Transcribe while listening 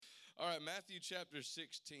All right, Matthew chapter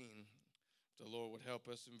 16. If the Lord would help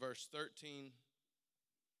us in verse 13.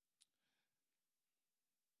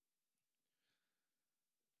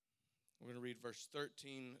 We're going to read verse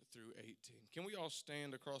 13 through 18. Can we all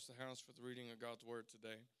stand across the house for the reading of God's word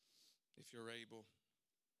today, if you're able?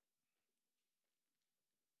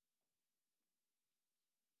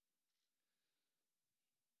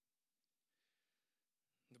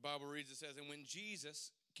 The Bible reads, it says, "And when Jesus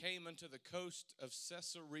came unto the coast of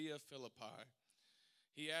Caesarea Philippi,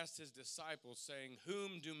 he asked his disciples, saying,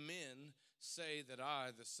 Whom do men say that I,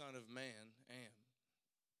 the Son of Man, am?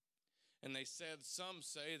 And they said, Some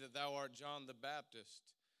say that thou art John the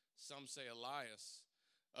Baptist, some say Elias,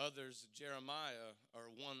 others Jeremiah, or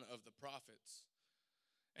one of the prophets.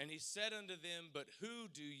 And he said unto them, But who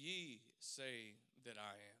do ye say that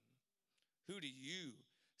I am? Who do you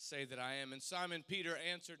say that I am? And Simon Peter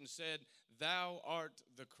answered and said, Thou art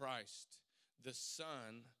the Christ, the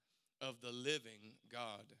Son of the living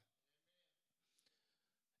God.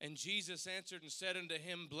 And Jesus answered and said unto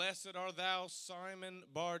him, Blessed art thou, Simon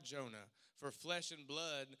Bar-Jonah, for flesh and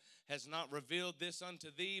blood has not revealed this unto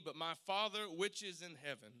thee, but my Father which is in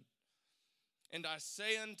heaven. And I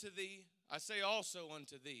say also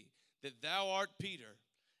unto thee, that thou art Peter,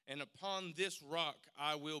 and upon this rock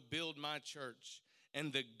I will build my church,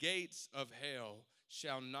 and the gates of hell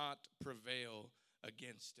shall not prevail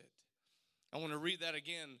against it." I want to read that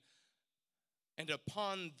again. "And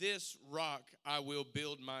upon this rock I will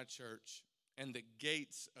build my church, and the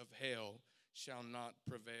gates of hell shall not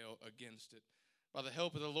prevail against it." By the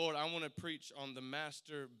help of the Lord, I want to preach on the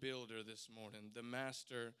master builder this morning. The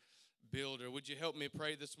master builder. Would you help me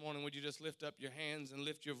pray this morning? Would you just lift up your hands and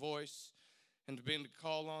lift your voice and begin to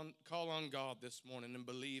call on God this morning and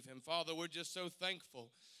believe him? Father, we're just so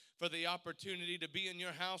thankful for the opportunity to be in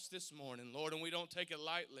your house this morning, Lord, and we don't take it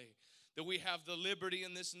lightly that we have the liberty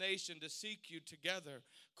in this nation to seek you together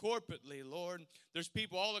corporately, Lord. There's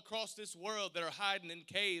people all across this world that are hiding in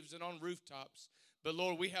caves and on rooftops. But,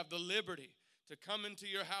 Lord, we have the liberty to come into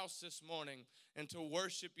your house this morning and to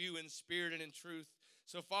worship you in spirit and in truth.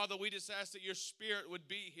 So, Father, we just ask that your spirit would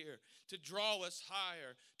be here to draw us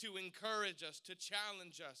higher, to encourage us, to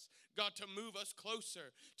challenge us. God, to move us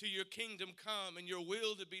closer to your kingdom come and your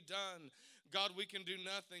will to be done. God, we can do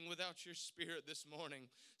nothing without your spirit this morning.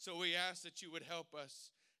 So we ask that you would help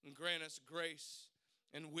us and grant us grace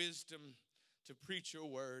and wisdom to preach your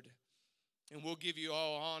word. And we'll give you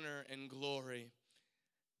all honor and glory.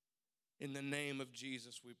 In the name of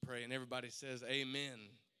Jesus we pray. And everybody says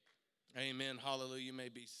amen. Amen. Hallelujah. You may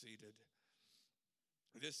be seated.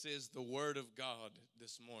 This is the word of God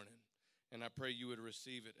this morning. And I pray you would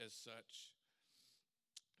receive it as such.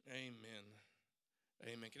 Amen.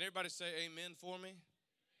 Amen. Can everybody say amen for me?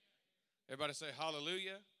 Everybody say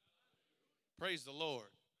hallelujah. Praise the Lord.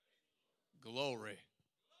 Glory.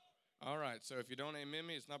 All right, so if you don't amen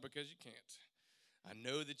me, it's not because you can't. I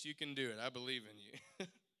know that you can do it. I believe in you.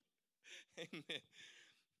 Amen.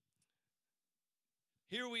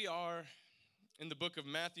 Here we are in the book of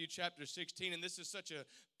Matthew chapter 16, and this is such a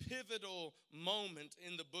pivotal moment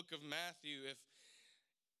in the book of Matthew.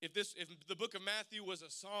 If the book of Matthew was a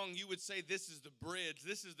song, you would say this is the bridge.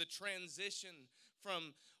 This is the transition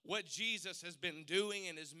from what Jesus has been doing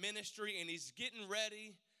in his ministry, and he's getting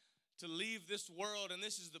ready to leave this world. And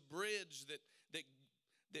this is the bridge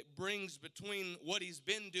that brings between what he's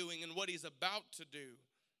been doing and what he's about to do.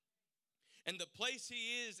 And the place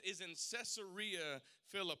he is in Caesarea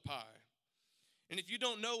Philippi. And if you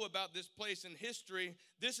don't know about this place in history,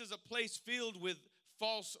 this is a place filled with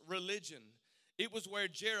false religion. It was where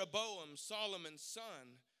Jeroboam, Solomon's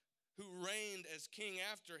son, who reigned as king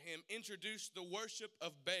after him, introduced the worship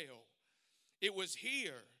of Baal. It was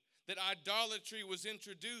here that idolatry was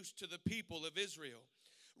introduced to the people of Israel.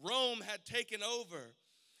 Rome had taken over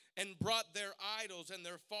and brought their idols and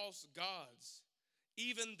their false gods.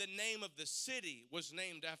 Even the name of the city was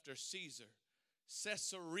named after Caesar,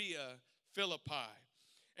 Caesarea Philippi.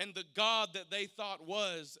 And the god that they thought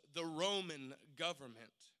was the Roman government.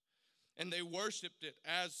 And they worshiped it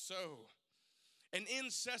as so. And in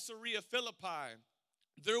Caesarea Philippi,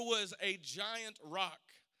 there was a giant rock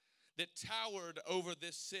that towered over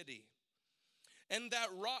this city. And that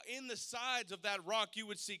rock, in the sides of that rock, you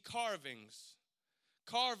would see carvings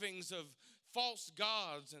of false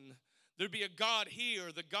gods. And there'd be a god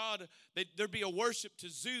here, there'd be a worship to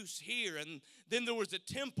Zeus here. And then there was a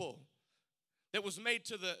temple that was made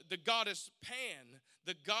to the goddess Pan,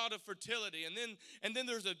 the god of fertility. And then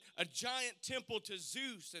there's a giant temple to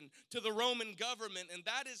Zeus and to the Roman government. And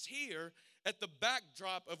that is here at the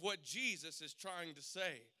backdrop of what Jesus is trying to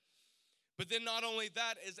say. But then not only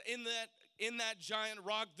that, is in that giant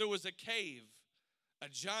rock there was a cave, a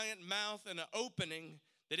giant mouth and an opening,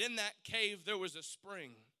 that in that cave there was a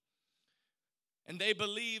spring. And they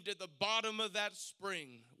believed at the bottom of that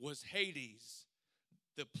spring was Hades,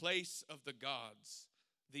 the place of the gods,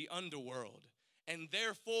 the underworld. And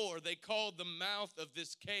therefore they called the mouth of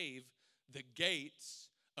this cave the gates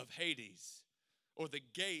of Hades, or the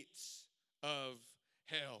gates of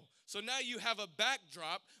hell. So now you have a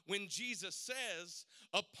backdrop when Jesus says,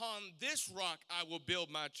 upon this rock I will build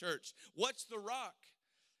my church. What's the rock?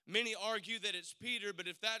 Many argue that it's Peter, but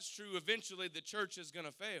if that's true, eventually the church is going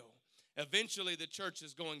to fail. Eventually the church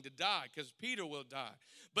is going to die because Peter will die.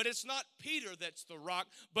 But it's not Peter that's the rock,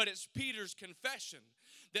 but it's Peter's confession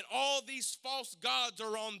that all these false gods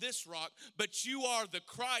are on this rock, but you are the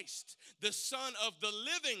Christ, the Son of the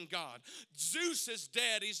living God. Zeus is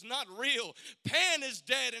dead, he's not real. Pan is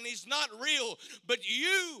dead and he's not real, but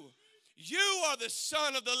you are the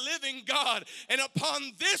Son of the living God, and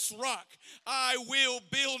upon this rock I will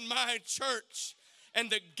build my church, and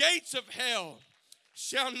the gates of hell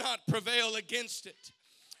shall not prevail against it.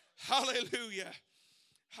 Hallelujah.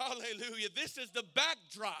 Hallelujah. This is the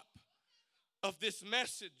backdrop of this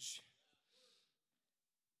message.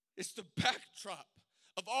 It's the backdrop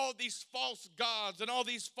of all these false gods and all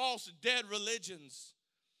these false dead religions.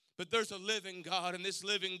 But there's a living God, and this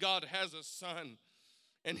living God has a son,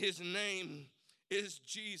 and his name is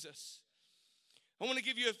Jesus. I want to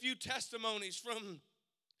give you a few testimonies from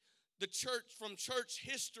the church, from church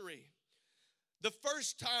history. The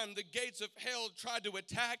first time the gates of hell tried to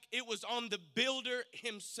attack, it was on the builder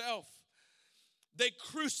himself. They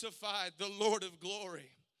crucified the Lord of glory,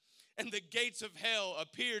 and the gates of hell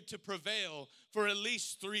appeared to prevail for at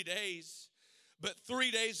least 3 days. But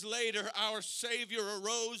 3 days later, our Savior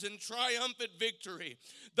arose in triumphant victory.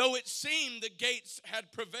 Though it seemed the gates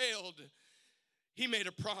had prevailed, he made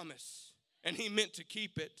a promise, and he meant to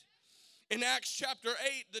keep it. In Acts chapter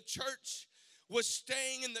 8, the church was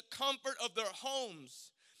staying in the comfort of their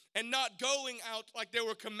homes and not going out like they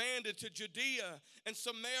were commanded to Judea and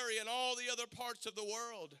Samaria and all the other parts of the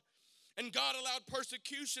world. And God allowed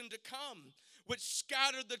persecution to come, which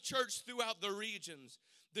scattered the church throughout the regions.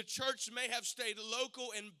 The church may have stayed local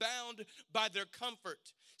and bound by their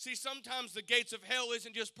comfort. See, sometimes the gates of hell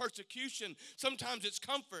isn't just persecution. Sometimes it's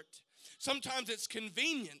comfort. Sometimes it's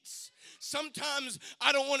convenience. Sometimes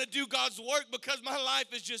I don't want to do God's work because my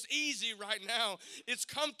life is just easy right now. It's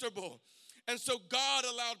comfortable. And so God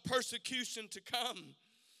allowed persecution to come.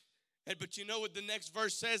 But you know what the next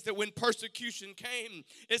verse says? That when persecution came,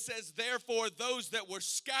 it says, therefore those that were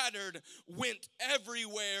scattered went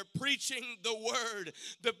everywhere preaching the word.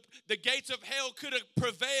 The gates of hell could have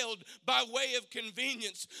prevailed by way of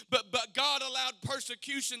convenience, but God allowed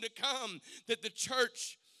persecution to come that the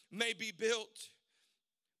church may be built,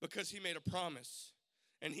 because he made a promise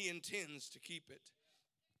and he intends to keep it.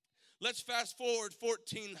 Let's fast forward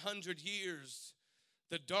 1,400 years.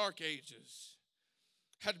 The Dark Ages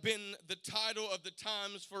had been the title of the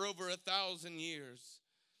times for over 1,000 years.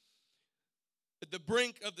 At the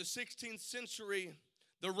brink of the 16th century,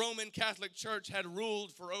 the Roman Catholic Church had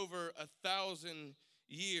ruled for over 1,000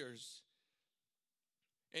 years.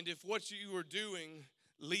 And if what you were doing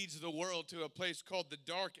leads the world to a place called the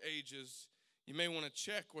Dark Ages, you may want to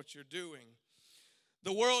check what you're doing.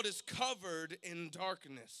 The world is covered in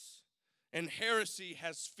darkness, and heresy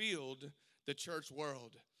has filled the church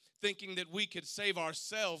world, thinking that we could save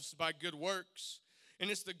ourselves by good works,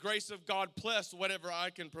 and it's the grace of God plus whatever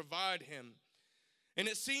I can provide him. And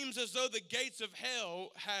it seems as though the gates of hell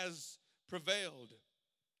has prevailed.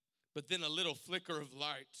 But then a little flicker of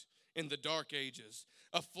light in the Dark Ages.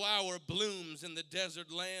 A flower blooms in the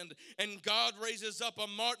desert land, and God raises up a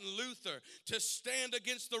Martin Luther to stand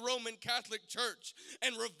against the Roman Catholic Church,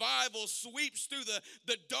 and revival sweeps through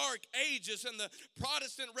the Dark Ages, and the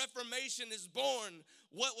Protestant Reformation is born.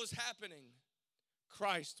 What was happening?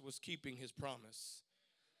 Christ was keeping his promise.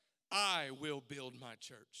 I will build my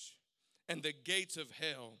church, and the gates of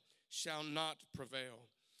hell shall not prevail.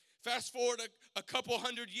 Fast forward a couple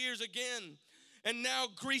hundred years again, and now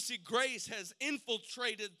greasy grace has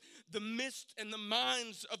infiltrated the midst and the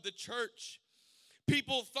minds of the church.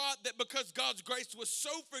 People thought that because God's grace was so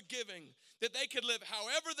forgiving that they could live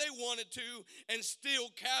however they wanted to and still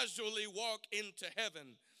casually walk into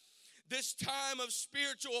heaven. This time of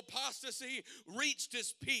spiritual apostasy reached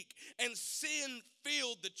its peak, and sin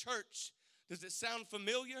filled the church. Does it sound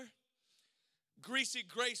familiar? Greasy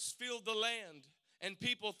grace filled the land, and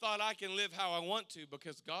people thought, I can live how I want to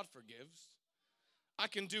because God forgives. I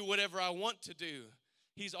can do whatever I want to do.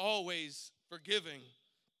 He's always forgiving.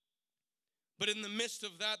 But in the midst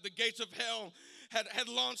of that, the gates of hell had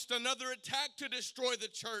launched another attack to destroy the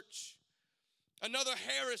church. Another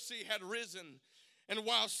heresy had risen. And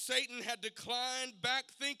while Satan had declined back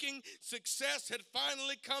thinking success had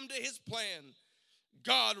finally come to his plan,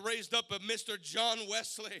 God raised up a Mr. John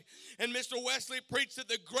Wesley. And Mr. Wesley preached that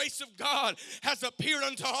the grace of God has appeared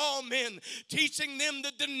unto all men, teaching them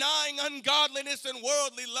that denying ungodliness and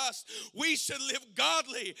worldly lust, we should live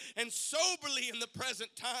godly and soberly in the present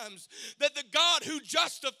times. That the God who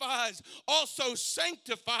justifies also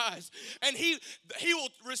sanctifies. And he will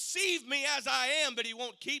receive me as I am, but he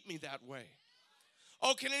won't keep me that way.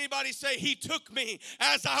 Oh, can anybody say he took me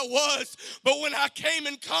as I was, but when I came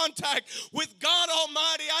in contact with God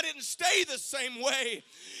Almighty, I didn't stay the same way.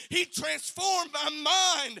 He transformed my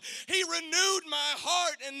mind. He renewed my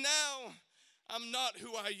heart, and now I'm not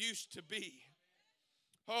who I used to be.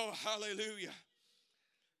 Oh, hallelujah.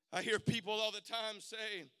 I hear people all the time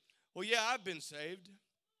say, well, yeah, I've been saved,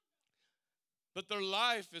 but their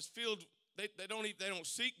life is filled, they don't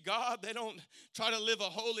seek God. They don't try to live a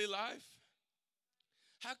holy life.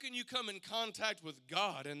 How can you come in contact with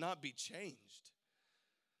God and not be changed?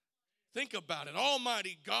 Think about it.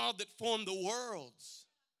 Almighty God that formed the worlds.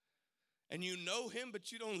 And you know him,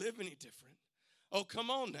 but you don't live any different. Oh,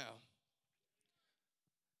 come on now.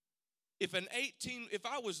 If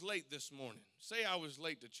I was late this morning, say I was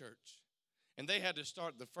late to church, and they had to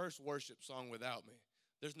start the first worship song without me.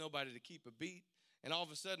 There's nobody to keep a beat. And all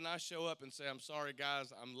of a sudden I show up and say, I'm sorry,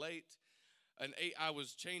 guys, I'm late. I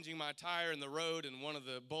was changing my tire in the road, and one of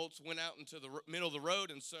the bolts went out into the middle of the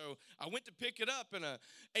road, and so I went to pick it up, and a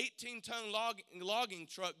 18-ton logging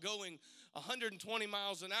truck going 120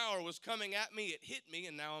 miles an hour was coming at me. It hit me,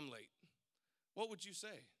 and now I'm late. What would you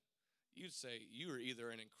say? You'd say you are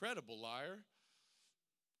either an incredible liar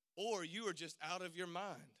or you are just out of your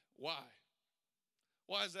mind. Why?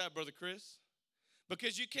 Why is that, Brother Chris?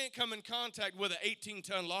 Because you can't come in contact with an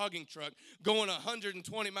 18-ton logging truck going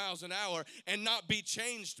 120 miles an hour and not be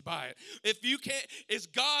changed by it. If you can't, is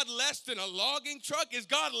God less than a logging truck? Is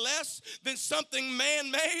God less than something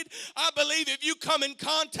man-made? I believe if you come in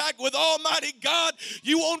contact with Almighty God,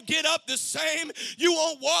 you won't get up the same. You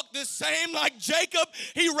won't walk the same. Like Jacob,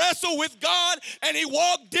 he wrestled with God and he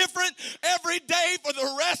walked different every day for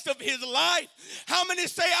the rest of his life. How many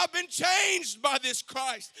say, I've been changed by this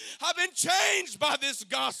Christ? I've been changed by this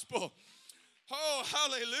gospel. Oh,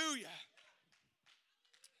 hallelujah.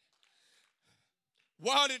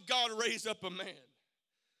 Why did God raise up a man?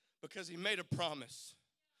 Because he made a promise.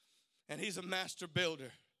 And he's a master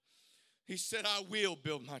builder. He said, I will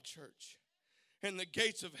build my church, and the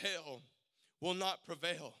gates of hell will not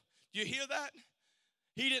prevail. You hear that?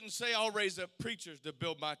 He didn't say, I'll raise up preachers to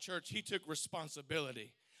build my church. He took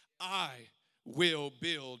responsibility. I will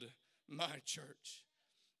build my church.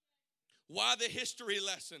 Why the history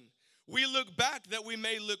lesson? We look back that we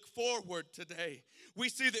may look forward today. We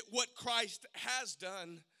see that what Christ has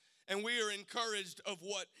done, and we are encouraged of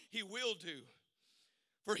what he will do.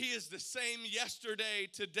 For he is the same yesterday,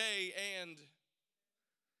 today, and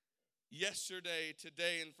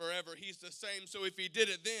forever. He's the same. So if he did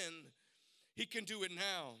it then, he can do it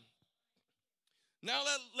now. Now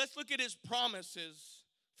let's look at his promises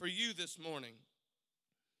for you this morning.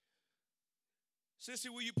 Sissy,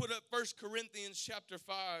 will you put up 1 Thessalonians chapter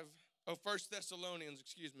 5,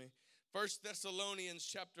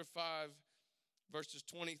 verses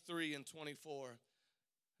 23 and 24.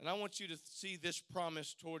 And I want you to see this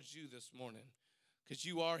promise towards you this morning, because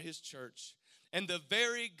you are his church. And the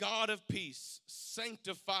very God of peace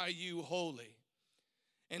sanctify you wholly.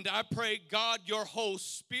 And I pray, God, your whole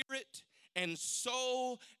spirit and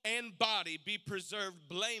soul and body be preserved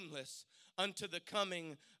blameless unto the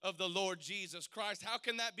coming of the Lord Jesus Christ. How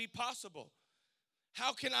can that be possible?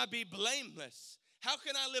 How can I be blameless? How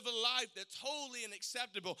can I live a life that's holy and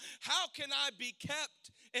acceptable? How can I be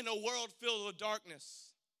kept in a world filled with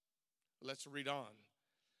darkness? Let's read on.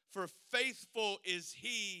 For faithful is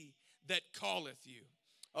he that calleth you.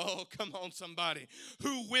 Oh, come on, somebody.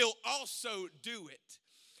 Who will also do it.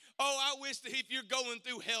 Oh, I wish that if you're going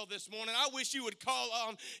through hell this morning, I wish you would call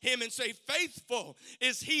on him and say, faithful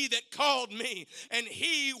is he that called me, and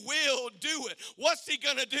he will do it. What's he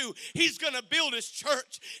going to do? He's going to build his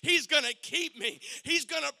church. He's going to keep me. He's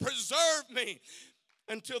going to preserve me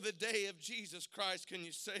until the day of Jesus Christ. Can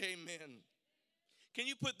you say amen? Can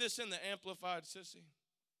you put this in the Amplified, sissy?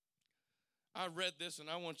 I read this,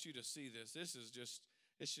 and I want you to see this. It's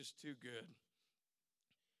just too good.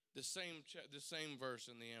 The same verse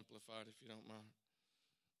in the Amplified, if you don't mind.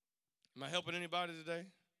 Am I helping anybody today?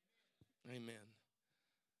 Amen.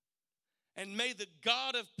 And may the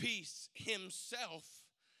God of peace himself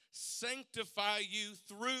sanctify you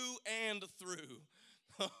through and through.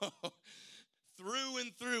 Through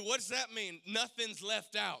and through. What does that mean? Nothing's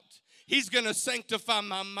left out. He's going to sanctify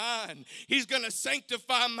my mind. He's going to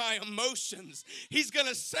sanctify my emotions. He's going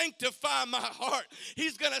to sanctify my heart.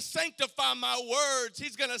 He's going to sanctify my words.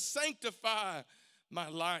 He's going to sanctify my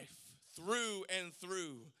life through and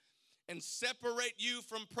through and separate you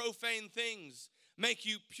from profane things, make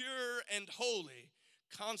you pure and holy,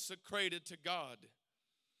 consecrated to God.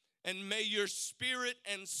 And may your spirit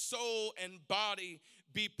and soul and body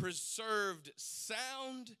be preserved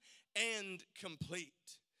sound and complete.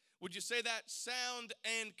 Would you say that? Sound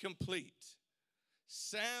and complete.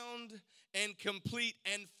 Sound and complete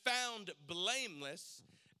and found blameless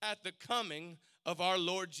at the coming of our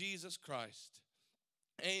Lord Jesus Christ.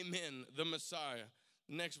 Amen. The Messiah.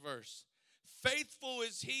 Next verse. Faithful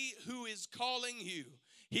is he who is calling you.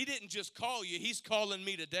 He didn't just call you. He's calling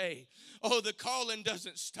me today. Oh, the calling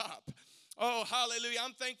doesn't stop. Oh, hallelujah.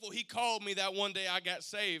 I'm thankful he called me that one day I got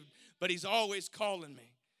saved, but he's always calling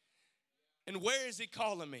me. And where is he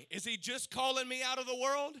calling me? Is he just calling me out of the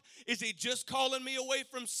world? Is he just calling me away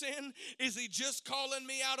from sin? Is he just calling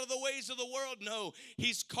me out of the ways of the world? No,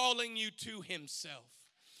 he's calling you to himself.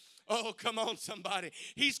 Oh, come on, somebody.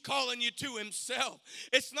 He's calling you to himself.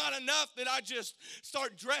 It's not enough that I just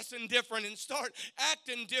start dressing different and start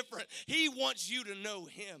acting different. He wants you to know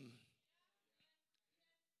him.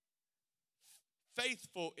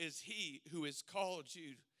 Faithful is he who has called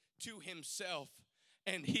you to himself,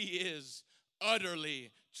 and he is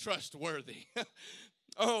utterly trustworthy.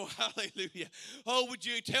 Oh, hallelujah. Oh, would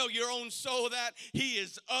you tell your own soul that? He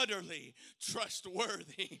is utterly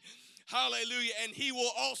trustworthy. Hallelujah. And he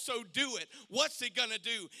will also do it. What's he going to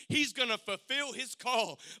do? He's going to fulfill his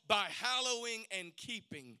call by hallowing and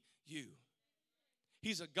keeping you.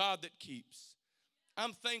 He's a God that keeps.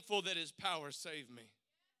 I'm thankful that his power saved me,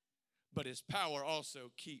 but his power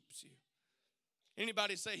also keeps you.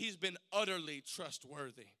 Anybody say he's been utterly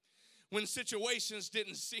trustworthy? When situations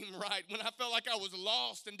didn't seem right, when I felt like I was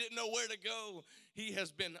lost and didn't know where to go, he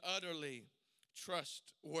has been utterly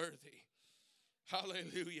trustworthy.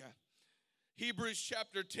 Hallelujah. Hebrews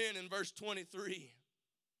chapter 10 and verse 23.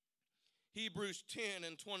 Hebrews 10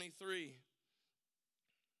 and 23.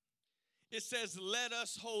 It says, let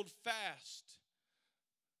us hold fast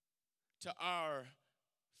to our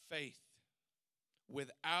faith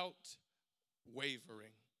without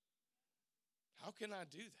wavering. How can I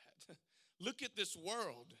do that? Look at this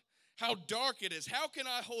world, how dark it is. How can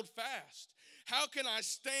I hold fast? How can I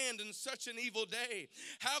stand in such an evil day?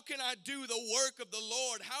 How can I do the work of the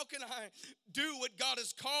Lord? How can I do what God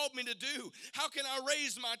has called me to do? How can I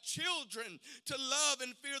raise my children to love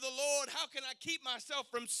and fear the Lord? How can I keep myself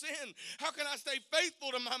from sin? How can I stay faithful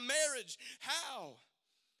to my marriage? How?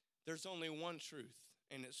 There's only one truth,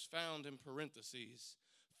 and it's found in parentheses.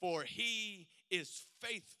 For he is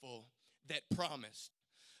faithful that promised.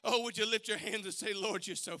 Oh, would you lift your hands and say, Lord,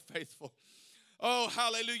 you're so faithful. Oh,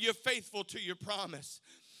 hallelujah. You're faithful to your promise.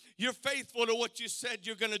 You're faithful to what you said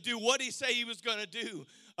you're going to do. What did he say he was going to do?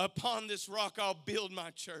 Upon this rock, I'll build my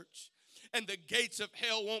church, and the gates of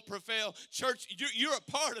hell won't prevail. Church, you're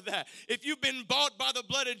a part of that. If you've been bought by the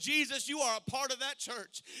blood of Jesus, you are a part of that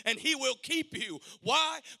church, and he will keep you.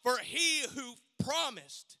 Why? For he who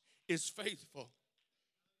promised is faithful.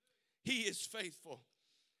 He is faithful.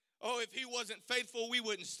 Oh, if he wasn't faithful, we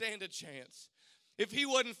wouldn't stand a chance. If he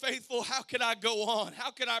wasn't faithful, how could I go on?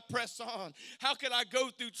 How could I press on? How could I go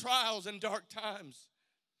through trials and dark times?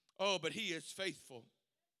 Oh, but he is faithful.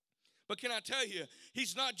 But can I tell you,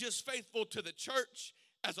 he's not just faithful to the church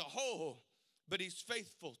as a whole, but he's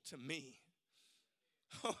faithful to me.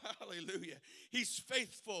 Oh, hallelujah. He's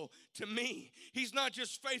faithful to me. He's not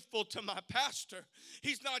just faithful to my pastor.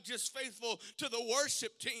 He's not just faithful to the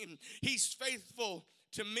worship team. He's faithful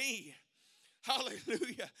to me.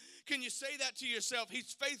 Hallelujah. Can you say that to yourself?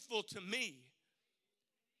 He's faithful to me.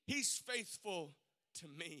 He's faithful to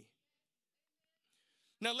me.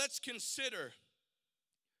 Now let's consider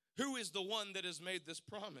who is the one that has made this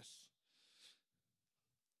promise.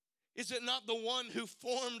 Is it not the one who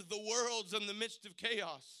formed the worlds in the midst of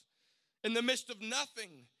chaos? In the midst of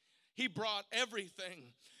nothing, he brought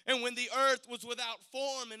everything. And when the earth was without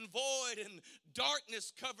form and void and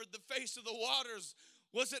darkness covered the face of the waters,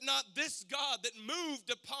 was it not this God that moved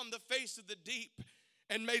upon the face of the deep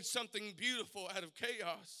and made something beautiful out of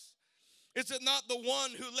chaos? Is it not the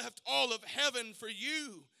one who left all of heaven for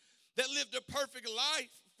you, that lived a perfect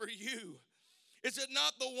life for you? Is it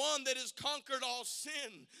not the one that has conquered all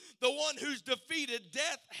sin, the one who's defeated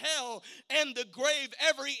death, hell, and the grave?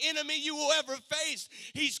 Every enemy you will ever face,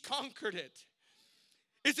 he's conquered it.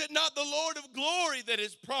 Is it not the Lord of glory that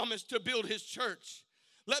has promised to build his church?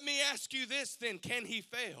 Let me ask you this then, can he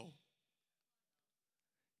fail?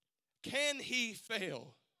 Can he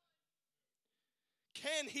fail?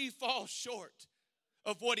 Can he fall short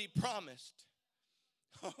of what he promised?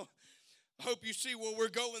 Oh, I hope you see where we're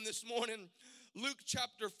going this morning. Luke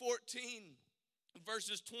chapter 14,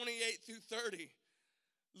 verses 28 through 30.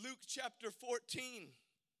 Luke chapter 14,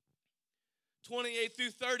 28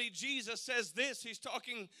 through 30, Jesus says this. He's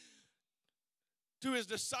talking to his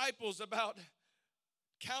disciples about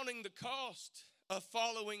counting the cost of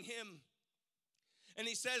following him. And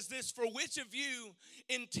he says this, for which of you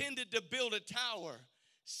intended to build a tower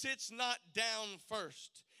sits not down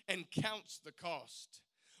first and counts the cost,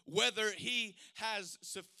 whether he has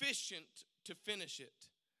sufficient to finish it?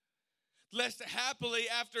 Lest happily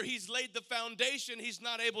after he's laid the foundation, he's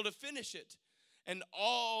not able to finish it. And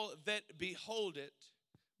all that behold it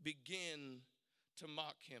begin to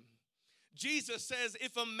mock him. Jesus says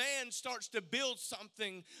if a man starts to build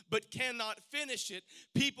something but cannot finish it,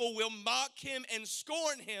 people will mock him and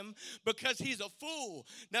scorn him because he's a fool.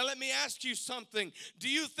 Now let me ask you something. Do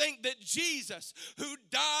you think that Jesus, who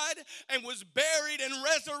died and was buried and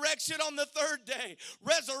resurrected on the third day,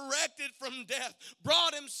 resurrected from death,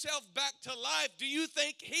 brought himself back to life, do you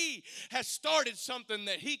think he has started something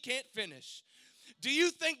that he can't finish? Do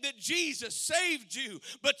you think that Jesus saved you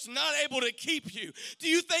but's not able to keep you? Do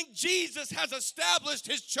you think Jesus has established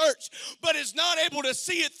his church but is not able to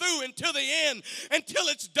see it through until the end, until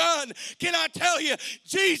it's done? Can I tell you,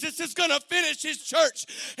 Jesus is going to finish his church.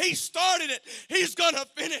 He started it. He's going to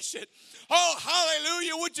finish it. Oh,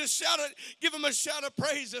 hallelujah. Would you shout it? Give him a shout of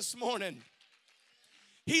praise this morning.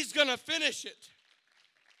 He's going to finish it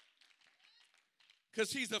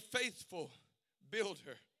because he's a faithful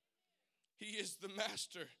builder. He is the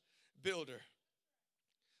master builder.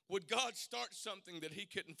 Would God start something that he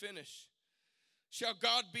couldn't finish? Shall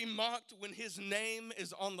God be mocked when his name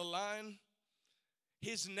is on the line?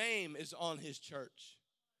 His name is on his church.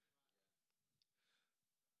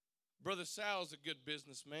 Brother Sal's a good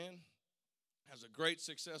businessman, has a great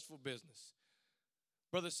successful business.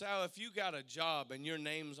 Brother Sal, if you got a job and your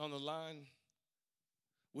name's on the line,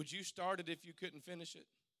 would you start it if you couldn't finish it?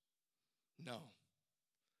 No.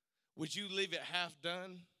 Would you leave it half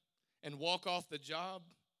done and walk off the job?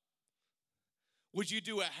 Would you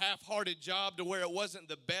do a half-hearted job to where it wasn't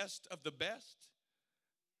the best of the best?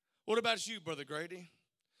 What about you, Brother Grady?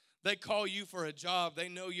 They call you for a job. They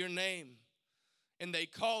know your name. And they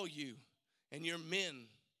call you, and your men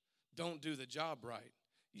don't do the job right.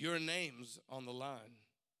 Your name's on the line.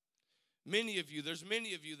 There's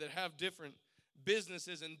many of you that have different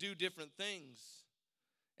businesses and do different things,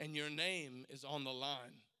 and your name is on the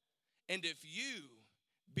line. And if you,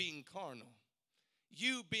 being carnal,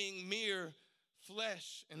 you being mere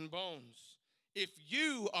flesh and bones, if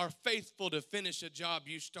you are faithful to finish a job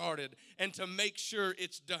you started and to make sure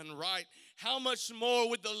it's done right, how much more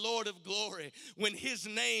with the Lord of glory when his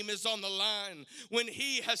name is on the line, when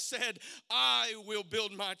he has said, I will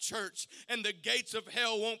build my church and the gates of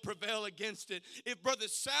hell won't prevail against it. If Brother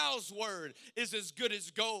Sal's word is as good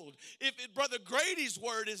as gold, if Brother Grady's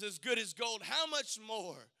word is as good as gold, how much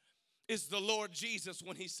more is the Lord Jesus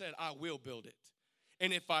when he said, I will build it.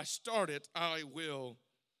 And if I start it, I will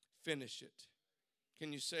finish it.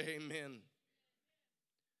 Can you say amen?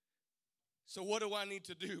 So what do I need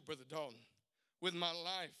to do, Brother Daulton, with my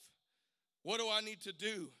life? What do I need to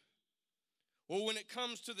do? Well, when it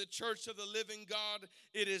comes to the church of the living God,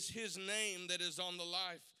 it is his name that is on the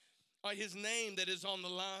life, his name that is on the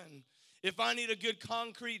line. If I need a good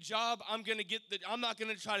concrete job, I'm not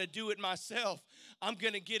going to try to do it myself. I'm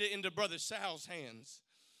going to get it into Brother Sal's hands.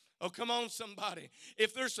 Oh, come on, somebody.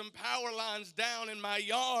 If there's some power lines down in my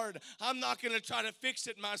yard, I'm not going to try to fix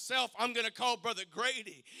it myself. I'm going to call Brother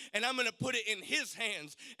Grady, and I'm going to put it in his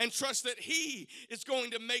hands and trust that he is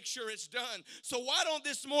going to make sure it's done. So why don't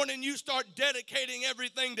this morning you start dedicating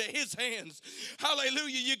everything to his hands?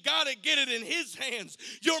 Hallelujah. You got to get it in his hands.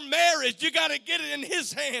 Your marriage, you got to get it in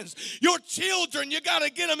his hands. Your children, you got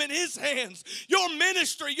to get them in his hands. Your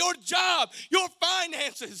ministry, your job, your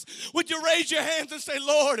finances. Would you raise your hands and say,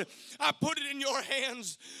 Lord, I put it in your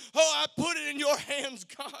hands. Oh, I put it in your hands,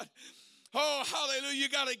 God. Oh, hallelujah. You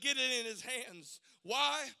got to get it in his hands.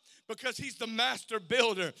 Why? Because he's the master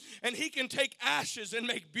builder, and he can take ashes and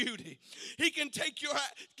make beauty. He can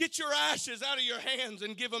get your ashes out of your hands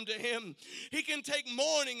and give them to him. He can take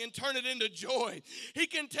mourning and turn it into joy. He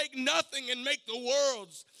can take nothing and make the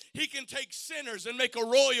worlds. He can take sinners and make a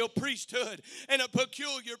royal priesthood and a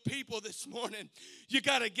peculiar people this morning. You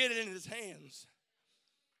got to get it in his hands.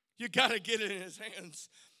 You got to get it in his hands.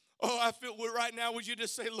 Oh, I feel right now, would you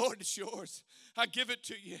just say, Lord, it's yours. I give it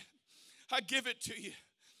to you. I give it to you.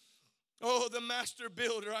 Oh, the master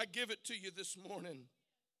builder, I give it to you this morning.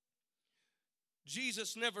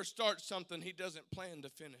 Jesus never starts something he doesn't plan to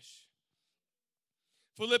finish.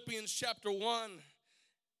 Philippians chapter 1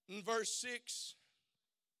 and verse 6.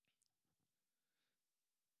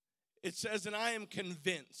 It says, and I am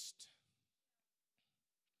convinced.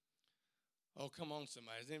 Oh, come on,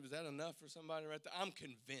 somebody. Is that enough for somebody right there? I'm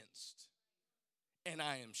convinced. And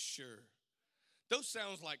I am sure. Those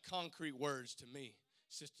sounds like concrete words to me,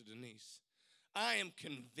 Sister Denise. I am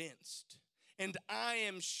convinced. And I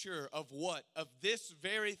am sure of what? Of this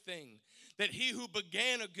very thing, that he who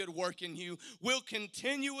began a good work in you will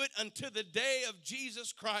continue it unto the day of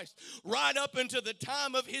Jesus Christ, right up until the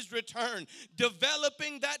time of his return,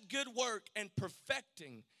 developing that good work and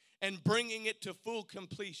perfecting and bringing it to full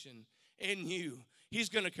completion in you. He's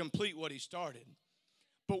going to complete what he started.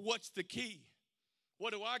 But what's the key?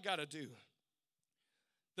 What do I got to do?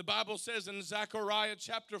 The Bible says in Zechariah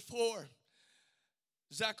chapter 4,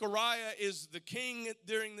 Zechariah is the king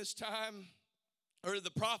during this time, or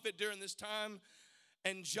the prophet during this time,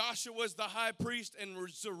 and Joshua is the high priest, and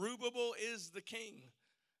Zerubbabel is the king.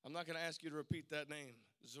 I'm not going to ask you to repeat that name,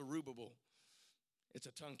 Zerubbabel. It's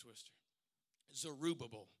a tongue twister.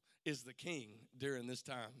 Zerubbabel is the king during this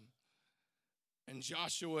time, and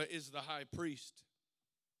Joshua is the high priest.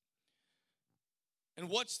 And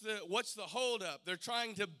what's the holdup? They're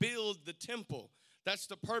trying to build the temple. That's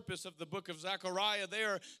the purpose of the book of Zechariah. They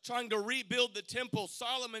are trying to rebuild the temple.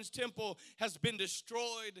 Solomon's temple has been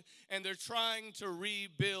destroyed, and they're trying to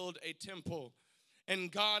rebuild a temple.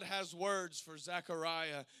 And God has words for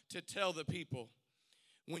Zechariah to tell the people,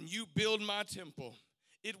 when you build my temple,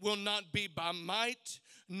 it will not be by might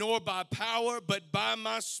nor by power, but by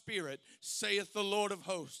my spirit, saith the Lord of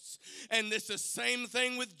hosts. And it's the same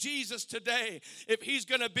thing with Jesus today. If he's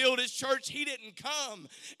going to build his church, he didn't come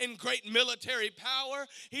in great military power.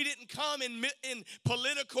 He didn't come in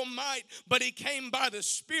political might, but he came by the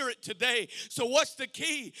Spirit today. So what's the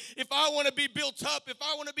key? If I want to be built up, if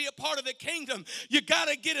I want to be a part of the kingdom, you got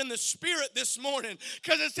to get in the Spirit this morning,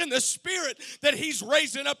 because it's in the Spirit that he's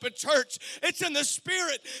raising up a church. It's in the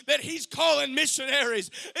Spirit that he's calling missionaries.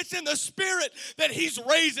 It's in the Spirit that he's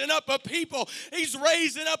raising up a people. He's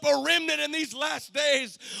raising up a remnant in these last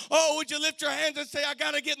days. Oh, would you lift your hands and say, I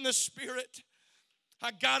got to get in the Spirit.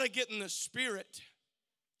 I got to get in the Spirit.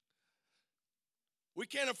 We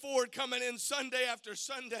can't afford coming in Sunday after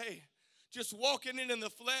Sunday, just walking in the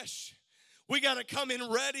flesh. We got to come in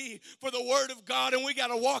ready for the Word of God, and we got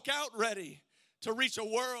to walk out ready to reach a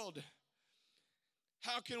world.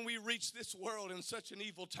 How can we reach this world in such an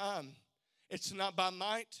evil time? It's not by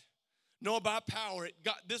might, nor by power.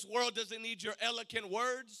 This world doesn't need your eloquent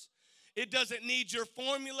words. It doesn't need your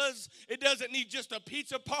formulas. It doesn't need just a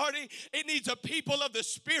pizza party. It needs a people of the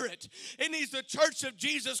Spirit. It needs the church of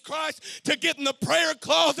Jesus Christ to get in the prayer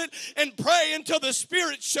closet and pray until the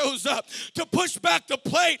Spirit shows up. To push back the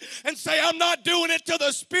plate and say, I'm not doing it till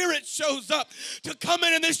the Spirit shows up. To come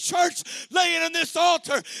in this church, lay it in this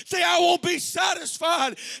altar, say, I won't be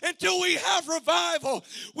satisfied until we have revival.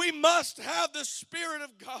 We must have the Spirit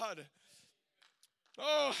of God.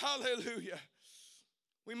 Oh, hallelujah.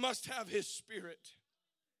 We must have his Spirit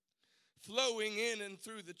flowing in and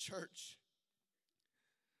through the church.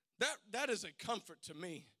 That is a comfort to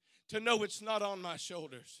me, to know it's not on my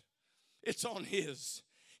shoulders. It's on his.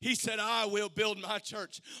 He said, I will build my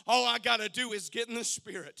church. All I got to do is get in the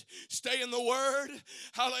Spirit. Stay in the Word.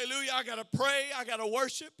 Hallelujah. I got to pray. I got to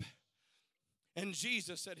worship. And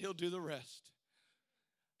Jesus said he'll do the rest.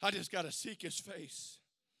 I just got to seek his face.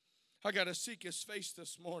 I got to seek his face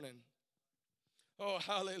this morning. Oh,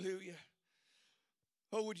 hallelujah.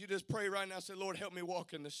 Oh, would you just pray right now? Say, Lord, help me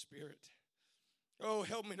walk in the Spirit. Oh,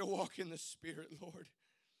 help me to walk in the Spirit, Lord.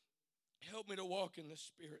 Help me to walk in the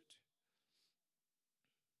Spirit.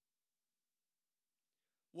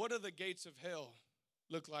 What do the gates of hell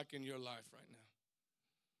look like in your life right now?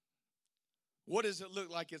 What does it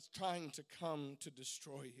look like it's trying to come to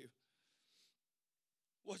destroy you?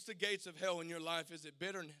 What's the gates of hell in your life? Is it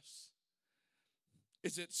bitterness?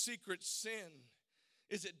 Is it secret sin?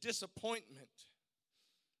 Is it disappointment?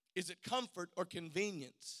 Is it comfort or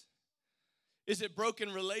convenience? Is it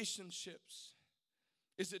broken relationships?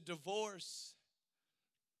 Is it divorce?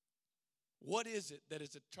 What is it that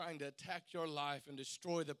is trying to attack your life and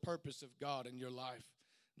destroy the purpose of God in your life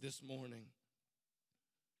this morning?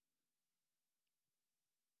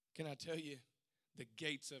 Can I tell you, the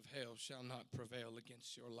gates of hell shall not prevail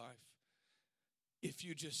against your life if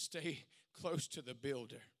you just stay close to the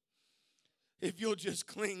builder. If you'll just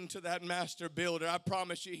cling to that master builder, I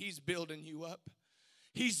promise you, he's building you up.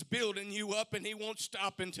 He's building you up, and he won't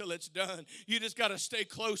stop until it's done. You just got to stay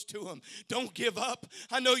close to him. Don't give up.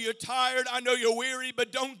 I know you're tired. I know you're weary,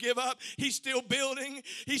 but don't give up. He's still building.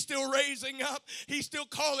 He's still raising up. He's still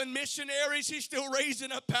calling missionaries. He's still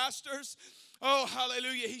raising up pastors. Oh,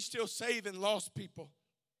 hallelujah. He's still saving lost people.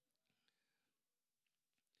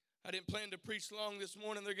 I didn't plan to preach long this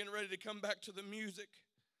morning. They're getting ready to come back to the music.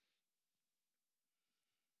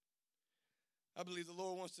 I believe the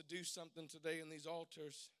Lord wants to do something today in these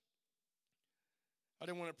altars. I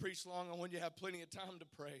didn't want to preach long. I want you to have plenty of time to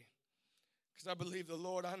pray. Because I believe the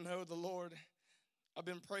Lord, I know the Lord. I've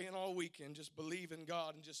been praying all weekend, just believing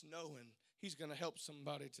God and just knowing he's going to help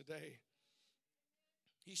somebody today.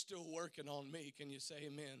 He's still working on me. Can you say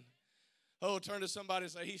amen? Oh, turn to somebody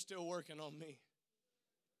and say, he's still working on me.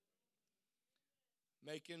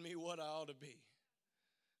 Making me what I ought to be.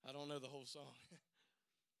 I don't know the whole song.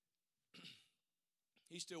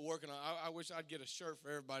 He's still working on it. I wish I'd get a shirt for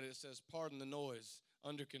everybody that says, pardon the noise,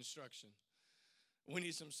 under construction. We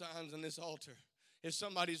need some signs on this altar. If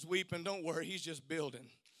somebody's weeping, don't worry, he's just building.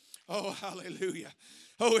 Oh, hallelujah.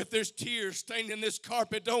 Oh, if there's tears staining this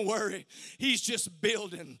carpet, don't worry. He's just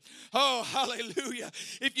building. Oh, hallelujah.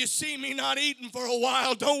 If you see me not eating for a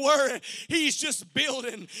while, don't worry. He's just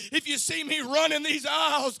building. If you see me running these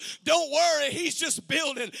aisles, don't worry. He's just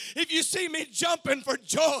building. If you see me jumping for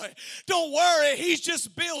joy, don't worry. He's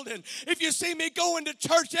just building. If you see me going to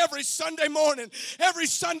church every Sunday morning, every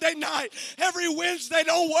Sunday night, every Wednesday,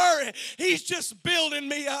 don't worry. He's just building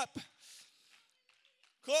me up.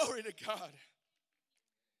 Glory to God.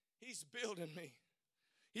 He's building me.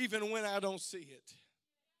 Even when I don't see it,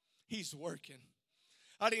 he's working.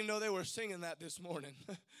 I didn't know they were singing that this morning.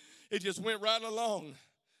 It just went right along.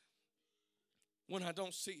 When I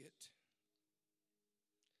don't see it.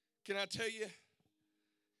 Can I tell you?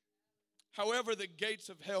 However the gates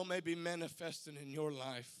of hell may be manifesting in your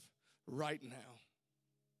life right now.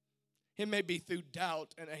 It may be through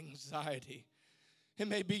doubt and anxiety. It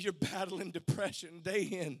may be you're battling depression day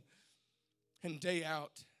in and day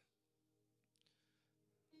out.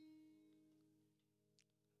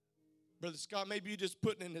 Brother Scott, maybe you're just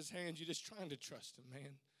putting it in his hands. You're just trying to trust him,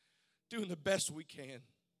 man. Doing the best we can.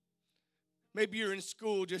 Maybe you're in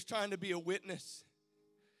school just trying to be a witness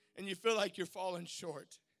and you feel like you're falling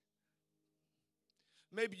short.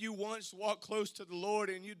 Maybe you once walked close to the Lord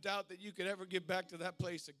and you doubt that you could ever get back to that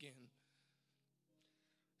place again.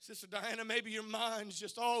 Sister Diana, maybe your mind's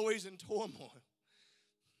just always in turmoil.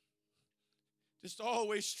 Just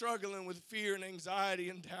always struggling with fear and anxiety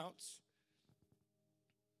and doubts.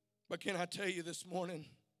 But can I tell you this morning,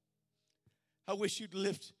 I wish you'd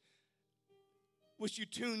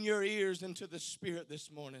tune your ears into the Spirit this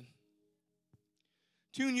morning.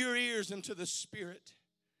 Tune your ears into the Spirit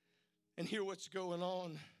and hear what's going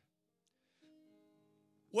on.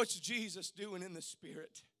 What's Jesus doing in the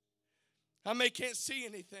Spirit? I can't see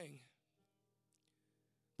anything,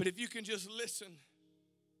 but if you can just listen,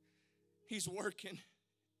 he's working.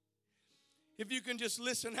 If you can just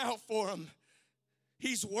listen out for him,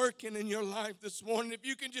 he's working in your life this morning. If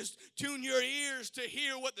you can just tune your ears to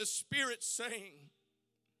hear what the Spirit's saying.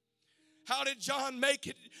 How did John make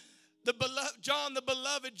it? John the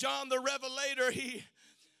beloved, John the revelator, he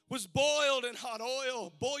was boiled in hot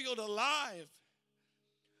oil, boiled alive.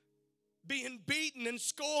 Being beaten and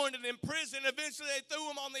scorned and imprisoned. Eventually they threw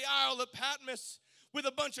him on the Isle of Patmos with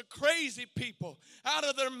a bunch of crazy people out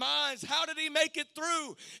of their minds. How did he make it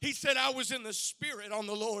through? He said, I was in the Spirit on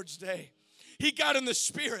the Lord's day. He got in the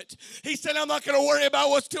Spirit. He said, I'm not going to worry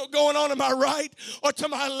about what's still going on my right or to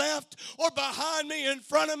my left or behind me, in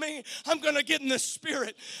front of me. I'm going to get in the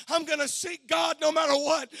Spirit. I'm going to seek God no matter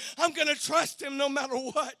what. I'm going to trust him no matter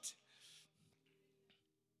what.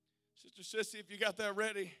 Sister Sissy, if you got that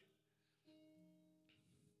ready.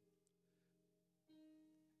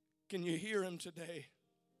 Can you hear him today?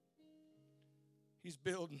 He's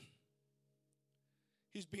building.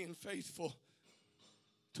 He's being faithful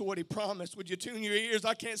to what he promised. Would you tune your ears?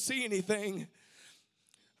 I can't see anything.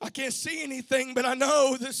 I can't see anything, but I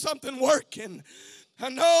know there's something working. I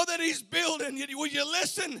know that he's building. Will you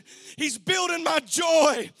listen? He's building my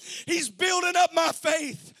joy. He's building up my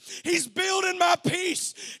faith. He's building my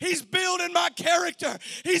peace. He's building my character.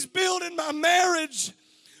 He's building my marriage.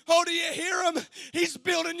 Oh, do you hear him? He's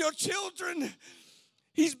building your children.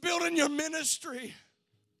 He's building your ministry.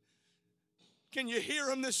 Can you hear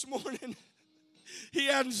him this morning? He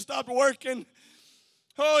hadn't stopped working.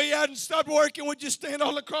 Oh, he hadn't stopped working. Would you stand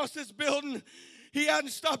all across this building? He hadn't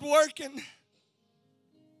stopped working.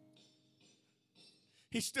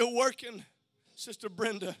 He's still working, Sister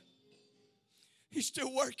Brenda. He's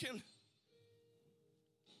still working.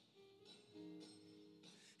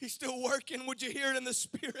 He's still working. Would you hear it in the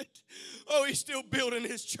Spirit? Oh, he's still building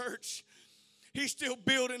his church. He's still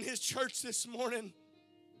building his church this morning.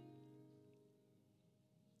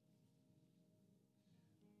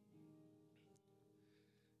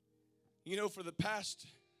 You know, for the past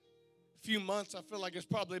few months, I feel like it's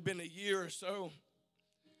probably been a year or so,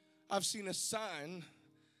 I've seen a sign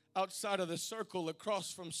outside of the circle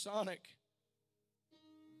across from Sonic.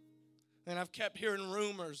 And I've kept hearing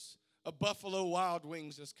rumors of Buffalo Wild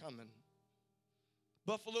Wings is coming.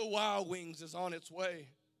 Buffalo Wild Wings is on its way.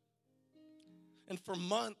 And for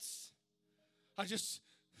months,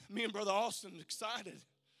 me and Brother Austin excited.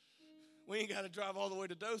 We ain't got to drive all the way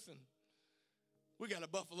to Daulton. We got a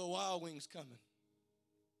Buffalo Wild Wings coming.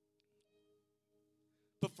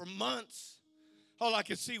 But for months, all I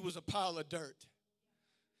could see was a pile of dirt.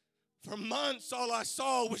 For months, all I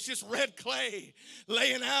saw was just red clay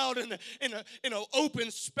laying out in an open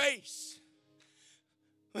space.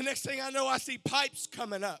 The next thing I know, I see pipes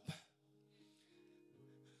coming up.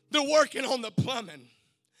 They're working on the plumbing.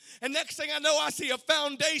 And next thing I know, I see a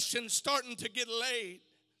foundation starting to get laid.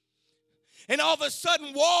 And all of a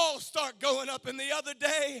sudden, walls start going up. And the other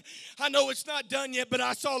day, I know it's not done yet, but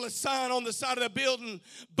I saw a sign on the side of the building,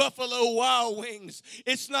 Buffalo Wild Wings.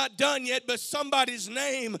 It's not done yet, but somebody's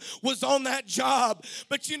name was on that job.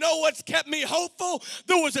 But you know what's kept me hopeful?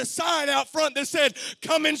 There was a sign out front that said,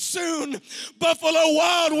 coming soon. Buffalo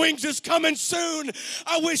Wild Wings is coming soon.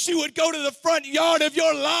 I wish you would go to the front yard of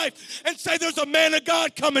your life and say, there's a man of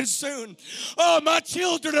God coming soon. Oh, my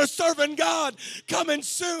children are serving God coming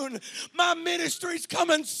soon. My ministry's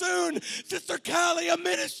coming soon. Sister Callie, a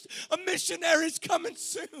missionary's coming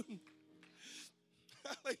soon.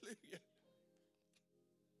 Hallelujah.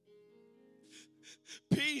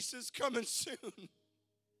 Peace is coming soon.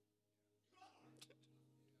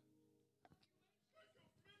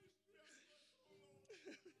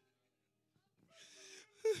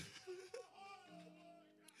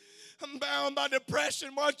 I'm bound by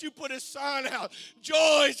depression. Why don't you put a sign out?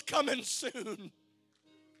 Joy's coming soon.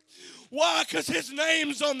 Why? Because his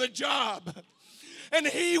name's on the job. And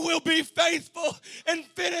he will be faithful and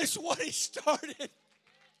finish what he started.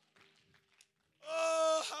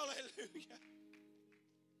 Oh, hallelujah.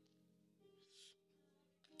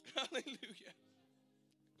 Hallelujah.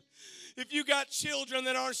 If you got children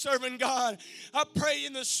that aren't serving God, I pray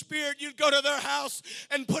in the Spirit you'd go to their house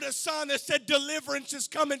and put a sign that said deliverance is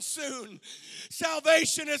coming soon.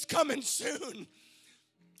 Salvation is coming soon.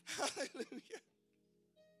 Hallelujah.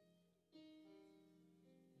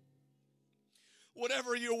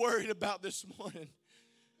 Whatever you're worried about this morning,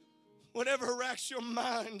 whatever racks your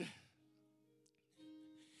mind,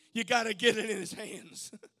 you got to get it in his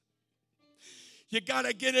hands. You got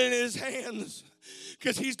to get it in his hands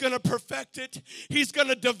because he's going to perfect it. He's going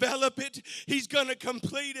to develop it. He's going to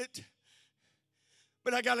complete it.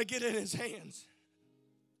 But I got to get it in his hands.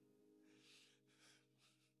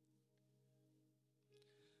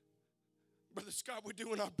 Brother Scott, we're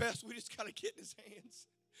doing our best. We just got to get in his hands.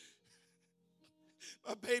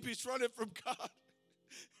 My baby's running from God.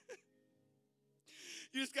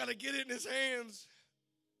 You just got to get it in his hands.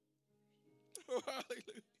 Oh,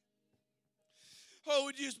 hallelujah. Oh,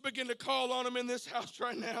 would you just begin to call on him in this house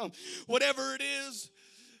right now? Whatever it is,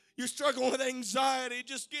 you're struggling with anxiety,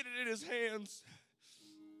 just get it in his hands.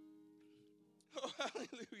 Oh,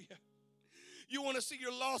 hallelujah. You want to see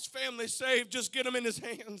your lost family saved, just get them in his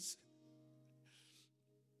hands.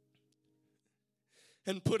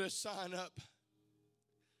 And put a sign up.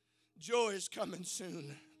 Joy is coming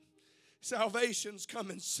soon. Salvation's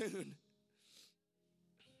coming soon.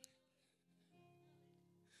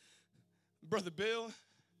 Brother Bill,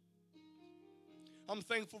 I'm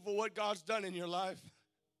thankful for what God's done in your life.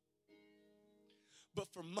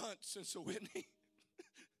 But for months since Whitney,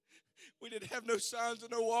 we didn't have no signs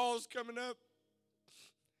and no walls coming up.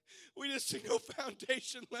 We didn't see no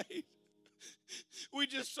foundation laid. We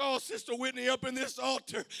just saw Sister Whitney up in this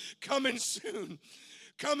altar coming soon.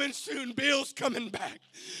 Coming soon, Bill's coming back.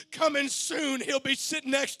 Coming soon, he'll be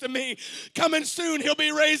sitting next to me. Coming soon, he'll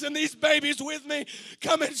be raising these babies with me.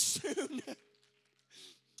 Coming soon.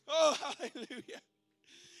 Oh, hallelujah.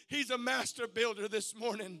 He's a master builder this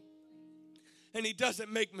morning, and he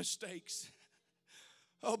doesn't make mistakes.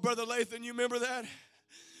 Oh, Brother Lathan, you remember that?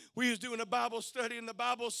 We was doing a Bible study, and the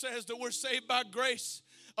Bible says that we're saved by grace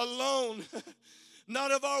alone,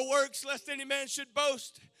 not of our works, lest any man should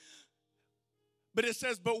boast. But it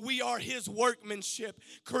says, but we are his workmanship,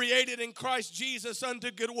 created in Christ Jesus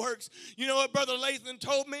unto good works. You know what Brother Lathan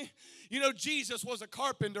told me? You know, Jesus was a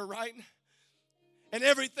carpenter, right? And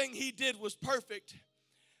everything he did was perfect.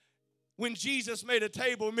 When Jesus made a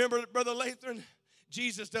table, remember, Brother Lathan,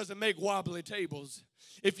 Jesus doesn't make wobbly tables.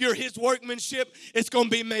 If you're his workmanship, it's going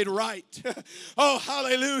to be made right. Oh,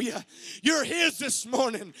 hallelujah. You're his this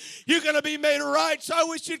morning. You're going to be made right. So I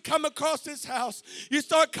wish you'd come across this house. You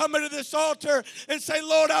start coming to this altar and say,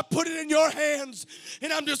 Lord, I put it in your hands.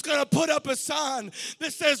 And I'm just going to put up a sign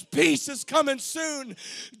that says peace is coming soon.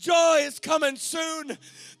 Joy is coming soon.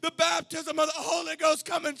 The baptism of the Holy Ghost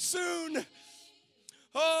coming soon.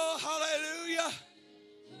 Oh, hallelujah.